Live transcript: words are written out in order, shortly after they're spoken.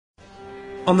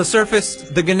On the surface,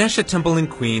 the Ganesha Temple in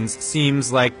Queens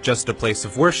seems like just a place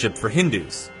of worship for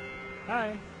Hindus.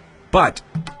 Hi. But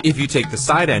if you take the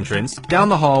side entrance, down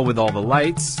the hall with all the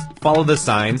lights, follow the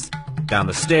signs, down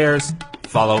the stairs,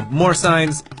 follow more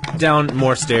signs, down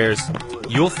more stairs,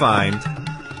 you'll find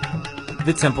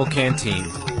the Temple Canteen,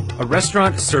 a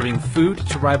restaurant serving food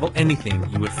to rival anything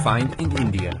you would find in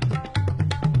India.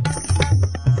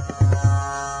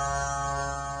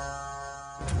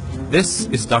 This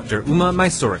is Dr. Uma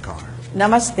Mysoricar.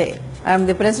 Namaste. I am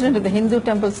the president of the Hindu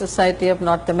Temple Society of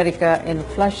North America in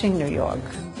Flushing, New York.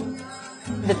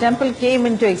 The temple came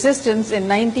into existence in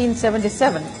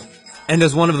 1977. And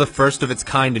as one of the first of its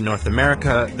kind in North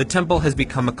America, the temple has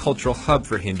become a cultural hub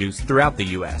for Hindus throughout the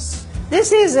U.S.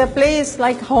 This is a place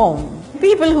like home.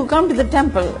 People who come to the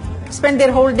temple spend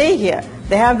their whole day here.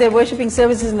 They have their worshipping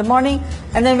services in the morning,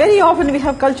 and then very often we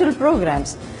have cultural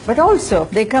programs. But also,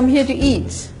 they come here to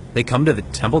eat. They come to the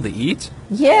temple to eat?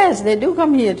 Yes, they do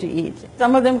come here to eat.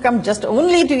 Some of them come just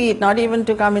only to eat, not even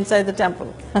to come inside the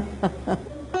temple.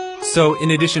 So,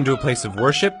 in addition to a place of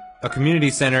worship, a community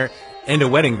center, and a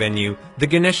wedding venue, the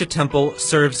Ganesha Temple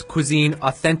serves cuisine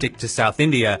authentic to South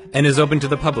India and is open to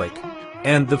the public.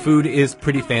 And the food is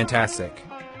pretty fantastic.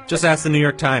 Just ask the New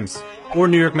York Times, or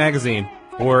New York Magazine,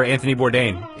 or Anthony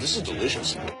Bourdain. This is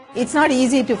delicious. It's not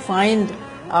easy to find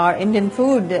our Indian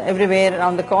food everywhere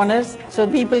around the corners, so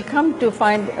people come to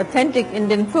find authentic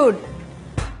Indian food.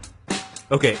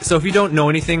 Okay, so if you don't know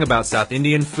anything about South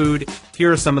Indian food, here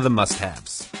are some of the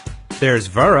must-haves. There's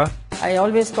vara. I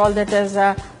always call that as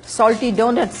salty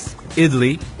donuts.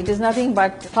 Idli. It is nothing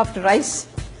but puffed rice.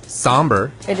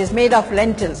 Sambar. It is made of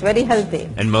lentils, very healthy.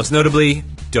 And most notably,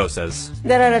 dosas.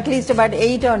 There are at least about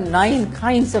 8 or 9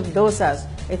 kinds of dosas.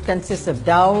 It consists of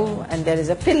dough and there is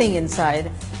a filling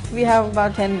inside. We have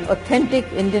about 10 authentic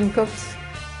Indian cooks.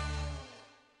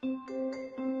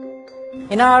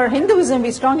 In our Hinduism,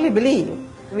 we strongly believe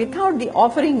without the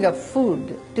offering of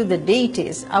food to the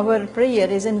deities, our prayer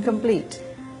is incomplete.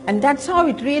 And that's how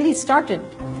it really started.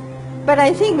 But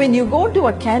I think when you go to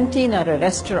a canteen or a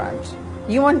restaurant,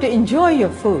 you want to enjoy your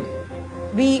food.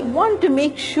 We want to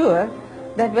make sure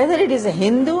that whether it is a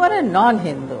Hindu or a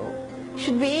non-Hindu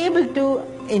should be able to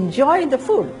enjoy the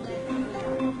food.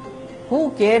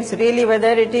 Who cares really whether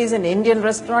it is an Indian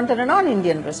restaurant or a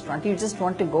non-Indian restaurant? You just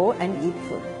want to go and eat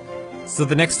food. So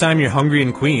the next time you're hungry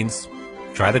in Queens,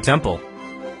 try the temple.